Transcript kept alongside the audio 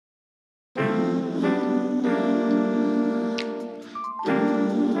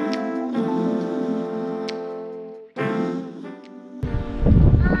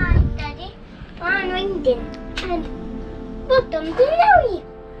Winston, and welcome to Nelly.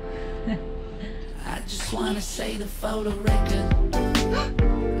 I just wanna say the photo record.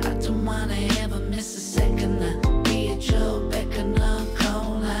 I don't wanna ever miss a second. I be a Joe Becker, no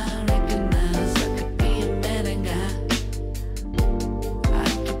Cole, I recognize I could be a better guy. I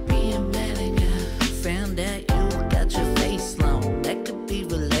could be a better guy. Found out you got your face long, that could be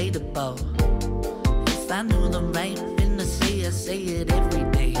relatable. If I knew the right thing to say, I say it every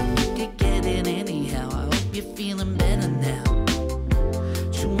day. You could get it anyhow. I hope you're feeling better now.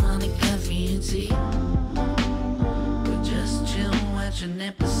 You want a coffee and tea? We're just chill, watch an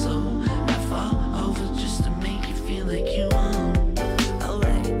episode. I fall over just to make you feel like you own.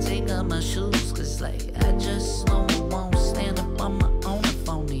 Alright, take off my shoes, cause like I just know I won't stand up on my own. If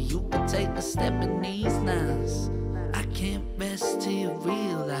only you could take a step in these nights. I can't rest till you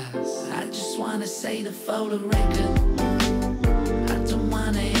realize. I just wanna say the photo record. I don't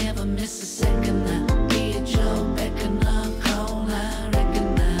wanna ever miss a second. I be a Joe Becker, no Cole, I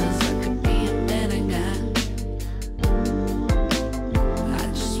recognize I could be a better guy. I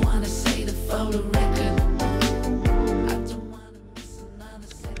just wanna say the photo record. I don't wanna miss another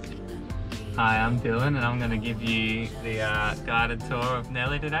second. Hi, I'm Dylan and I'm going to give you the guided tour of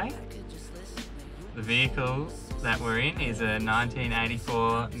Nelly today. The vehicle that we're in is a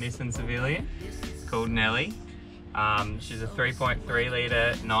 1984 Nissan Civilian called Nelly. She's a 3.3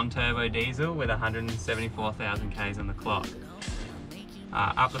 litre non-turbo diesel with 174,000 Ks on the clock.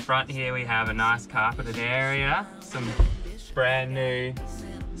 Up the front here we have a nice carpeted area, some brand new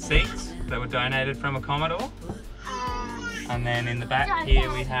seats that were donated from a Commodore. And then in the back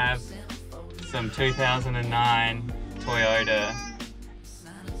here we have some 2009 Toyota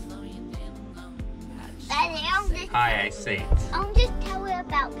IA seats. I'll just tell you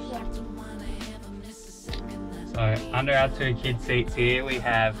about him. So under our two kid seats here we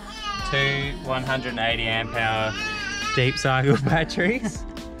have two 180 amp hour deep cycle batteries,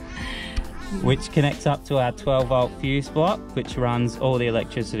 which connects up to our 12 volt fuse block, which runs all the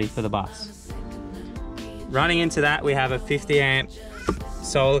electricity for the bus. Running into that we have a 50 amp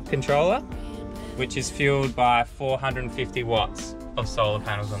solar controller, which is fueled by 450 watts of solar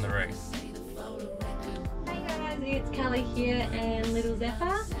panels on the roof. Hey guys, it's Kelly here and little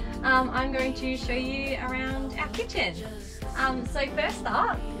Zephyr. I'm going to show you around our kitchen. So first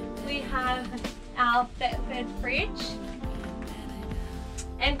up, we have our Thetford fridge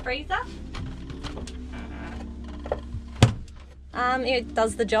and freezer. It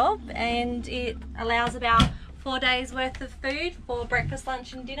does the job and it allows about 4 days worth of food for breakfast,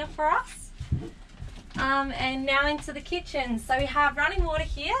 lunch and dinner for us. And now into the kitchen. So we have running water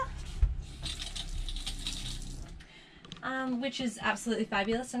here, which is absolutely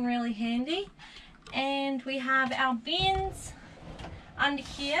fabulous and really handy. And we have our bins under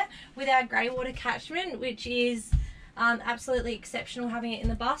here with our grey water catchment, which is absolutely exceptional having it in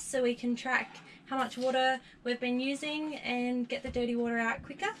the bus, so we can track how much water we've been using and get the dirty water out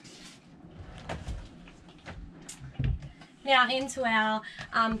quicker. Now into our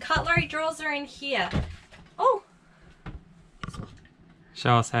cutlery drawers are in here. Oh!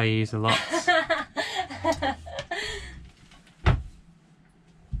 Show us how you use the locks.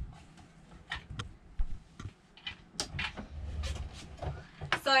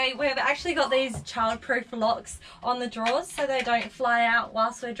 So we've actually got these child-proof locks on the drawers so they don't fly out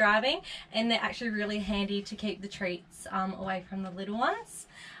whilst we're driving, and they're actually really handy to keep the treats away from the little ones.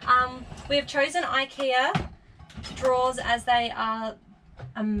 We've chosen IKEA drawers as they are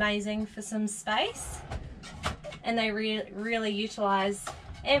amazing for some space and they really utilise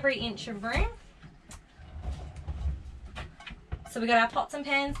every inch of room. So we've got our pots and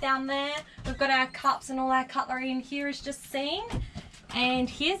pans down there, we've got our cups and all our cutlery in here as just seen, and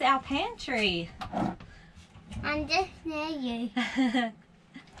here's our pantry. I'm just near you.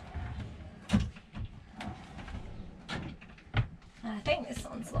 I think this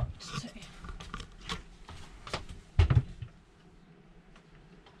one's locked too.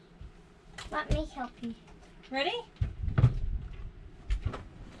 Let me help you. Ready?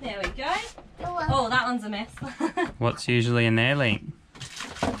 There we go. Oh, that one's a mess. What's usually in there, Link?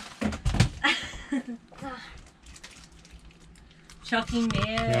 Chalky milk.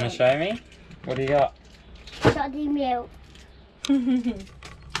 You want to show me? What do you got? Soggy milk.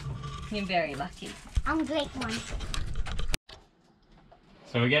 You're very lucky. I'm great one.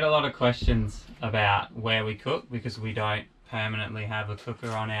 So we get a lot of questions about where we cook because we don't permanently have a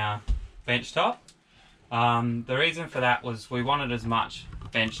cooker on our bench top. The reason for that was we wanted as much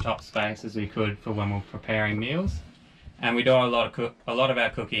bench top space as we could for when we're preparing meals, and we do a lot of our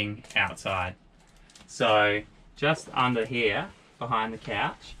cooking outside. So just under here behind the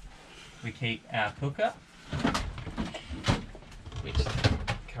couch we keep our cooker, which is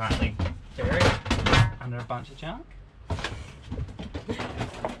currently buried under a bunch of junk.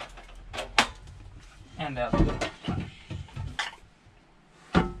 And our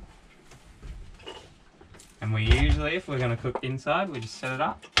and we usually, if we're going to cook inside, we just set it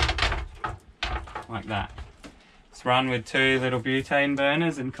up like that. It's run with 2 little butane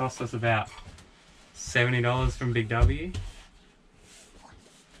burners and costs us about $70 from Big W.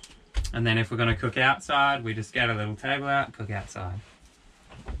 And then if we're going to cook outside, we just get a little table out and cook outside.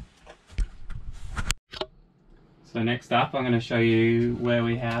 So next up, I'm going to show you where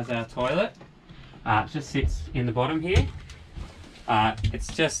we house our toilet. It just sits in the bottom here.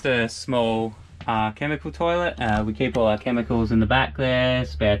 It's just a small chemical toilet. We keep all our chemicals in the back there,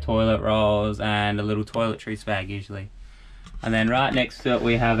 spare toilet rolls and a little toiletries bag usually. And then right next to it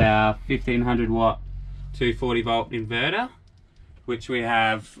we have our 1500 watt 240 volt inverter, which we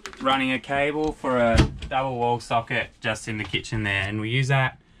have running a cable for a double wall socket just in the kitchen there, and we use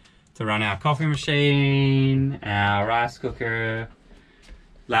that to run our coffee machine, our rice cooker,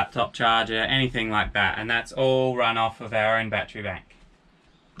 laptop charger, anything like that, and that's all run off of our own battery bank.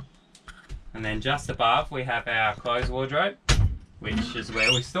 And then just above we have our clothes wardrobe, which is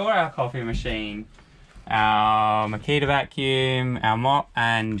where we store our coffee machine, our Makita vacuum, our mop,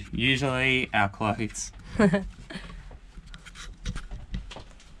 and usually our clothes.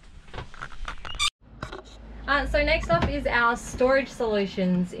 So next up is our storage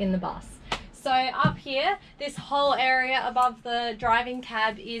solutions in the bus. So up here, this whole area above the driving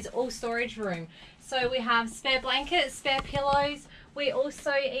cab is all storage room. So we have spare blankets, spare pillows. We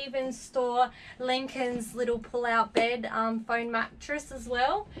also even store Lincoln's little pull-out bed, foam mattress as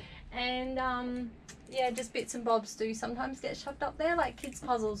well. And yeah, just bits and bobs do sometimes get shoved up there, like kids'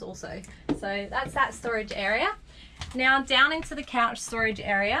 puzzles also. So that's that storage area. Now down into the couch storage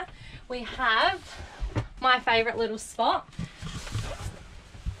area, we have my favourite little spot.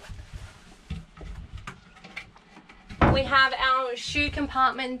 We have our shoe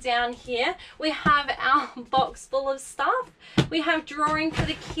compartment down here. We have our box full of stuff. We have drawing for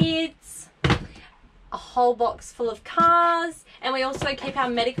the kids, a whole box full of cars, and we also keep our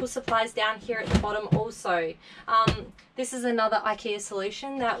medical supplies down here at the bottom also. This is another IKEA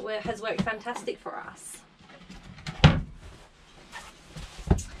solution that has worked fantastic for us.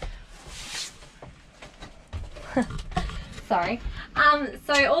 Sorry.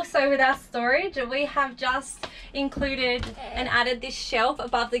 So also with our storage, we have just included and added this shelf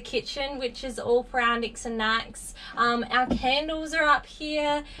above the kitchen, which is all for our nicks and knacks. Our candles are up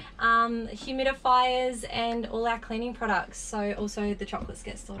here, humidifiers, and all our cleaning products. So also the chocolates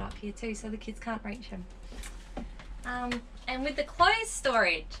get stored up here too, so the kids can't reach them. And with the clothes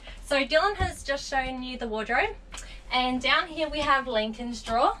storage, so Dylan has just shown you the wardrobe, and down here we have Lincoln's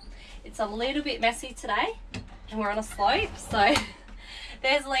drawer. It's a little bit messy today and we're on a slope, so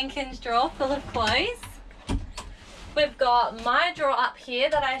there's Lincoln's drawer full of clothes. We've got my drawer up here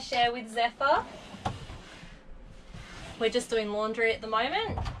that I share with Zephyr. We're just doing laundry at the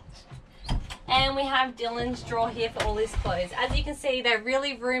moment. And we have Dylan's drawer here for all his clothes. As you can see, they're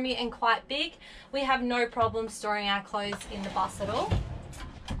really roomy and quite big. We have no problem storing our clothes in the bus at all.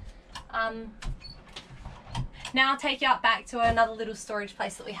 Now I'll take you up back to another little storage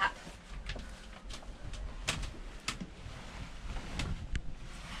place that we have.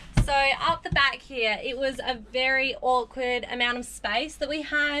 So up the back here, it was a very awkward amount of space that we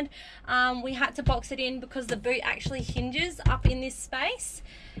had. We had to box it in because the boot actually hinges up in this space,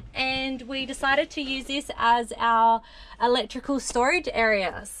 and we decided to use this as our electrical storage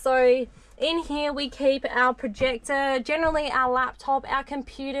area. So in here we keep our projector, generally our laptop, our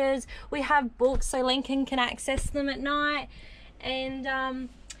computers. We have books so Lincoln can access them at night, and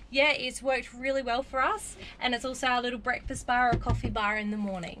yeah, it's worked really well for us, and it's also our little breakfast bar or coffee bar in the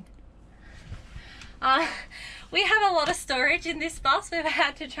morning. We have a lot of storage in this bus. We've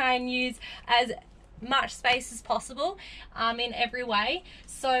had to try and use as much space as possible in every way.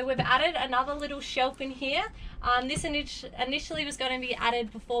 So we've added another little shelf in here. This initially was going to be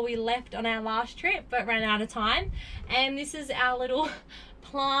added before we left on our last trip, but ran out of time. And this is our little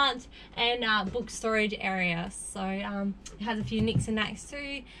plant and book storage area. So it has a few nicks and knacks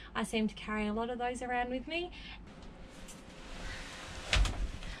too. I seem to carry a lot of those around with me.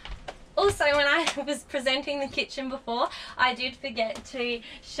 Also, when I was presenting the kitchen before, I did forget to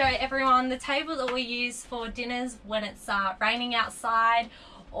show everyone the table that we use for dinners when it's raining outside,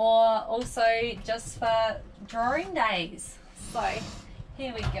 or also just for drawing days. So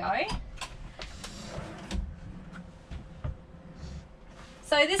here we go.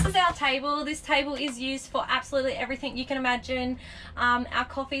 So this is our table. This table is used for absolutely everything you can imagine. Our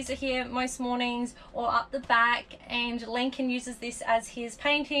coffees are here most mornings or up the back, and Lincoln uses this as his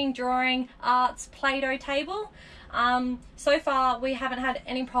painting, drawing, arts, Play-Doh table. So far we haven't had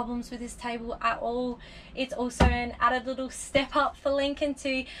any problems with this table at all. It's also an added little step up for Lincoln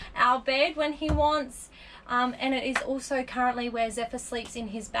to our bed when he wants. And it is also currently where Zephyr sleeps in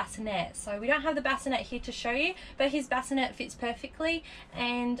his bassinet. So we don't have the bassinet here to show you, but his bassinet fits perfectly,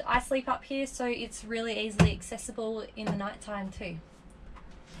 and I sleep up here, so it's really easily accessible in the night time too.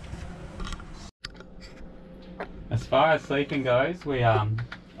 As far as sleeping goes, we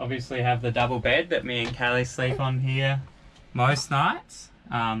obviously have the double bed that me and Callie sleep on here most nights,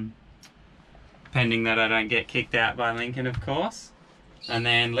 pending that I don't get kicked out by Lincoln, of course. And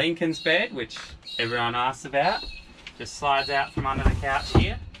then Lincoln's bed, which everyone asks about, just slides out from under the couch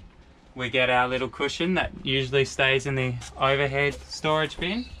here. We get our little cushion that usually stays in the overhead storage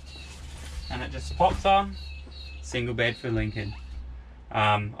bin, and it just pops on. Single bed for Lincoln.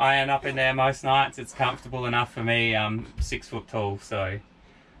 I end up in there most nights. It's comfortable enough for me. I'm 6 foot tall, so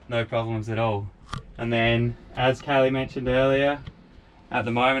no problems at all. And then, as Callie mentioned earlier, at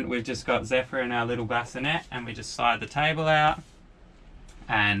the moment we've just got Zephyr in our little bassinet, and we just slide the table out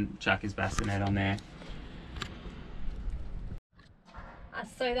and chuck his bassinet on there.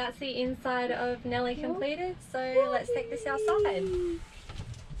 So that's the inside of Nelly completed, so let's take this outside.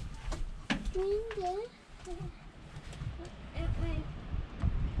 So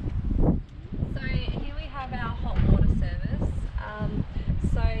here we have our hot water service.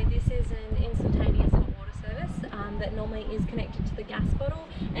 So this is an instantaneous hot water service that normally is connected to the gas bottle,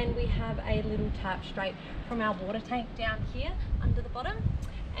 and we have a little tap straight from our water tank down here under the bottom.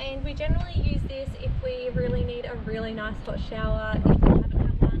 And we generally use this if we really need a really nice hot shower, if we haven't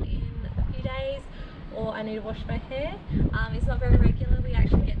had one in a few days, or I need to wash my hair. It's not very regular we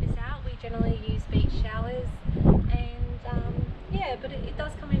actually get this out. We generally use beach showers, and yeah, but it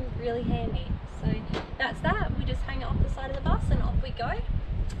does come in really handy. So that's that. We just hang it off the side of the bus and off we go.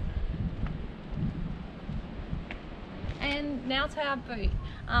 And now to our boot.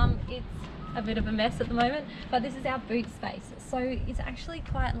 It's a bit of a mess at the moment, but this is our boot space. So it's actually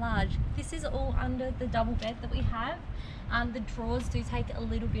quite large. This is all under the double bed that we have. The drawers do take a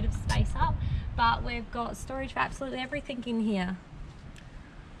little bit of space up, but we've got storage for absolutely everything in here.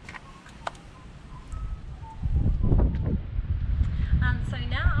 So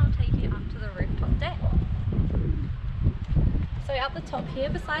now I'll take you up to the rooftop deck. So up the top here,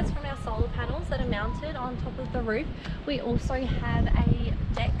 besides from our solar panels that are mounted on top of the roof, we also have a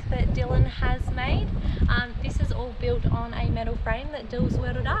deck that Dylan has made. This is all built on a metal frame that Dill's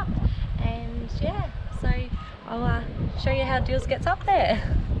welded up, and yeah, so I'll show you how Dills gets up there.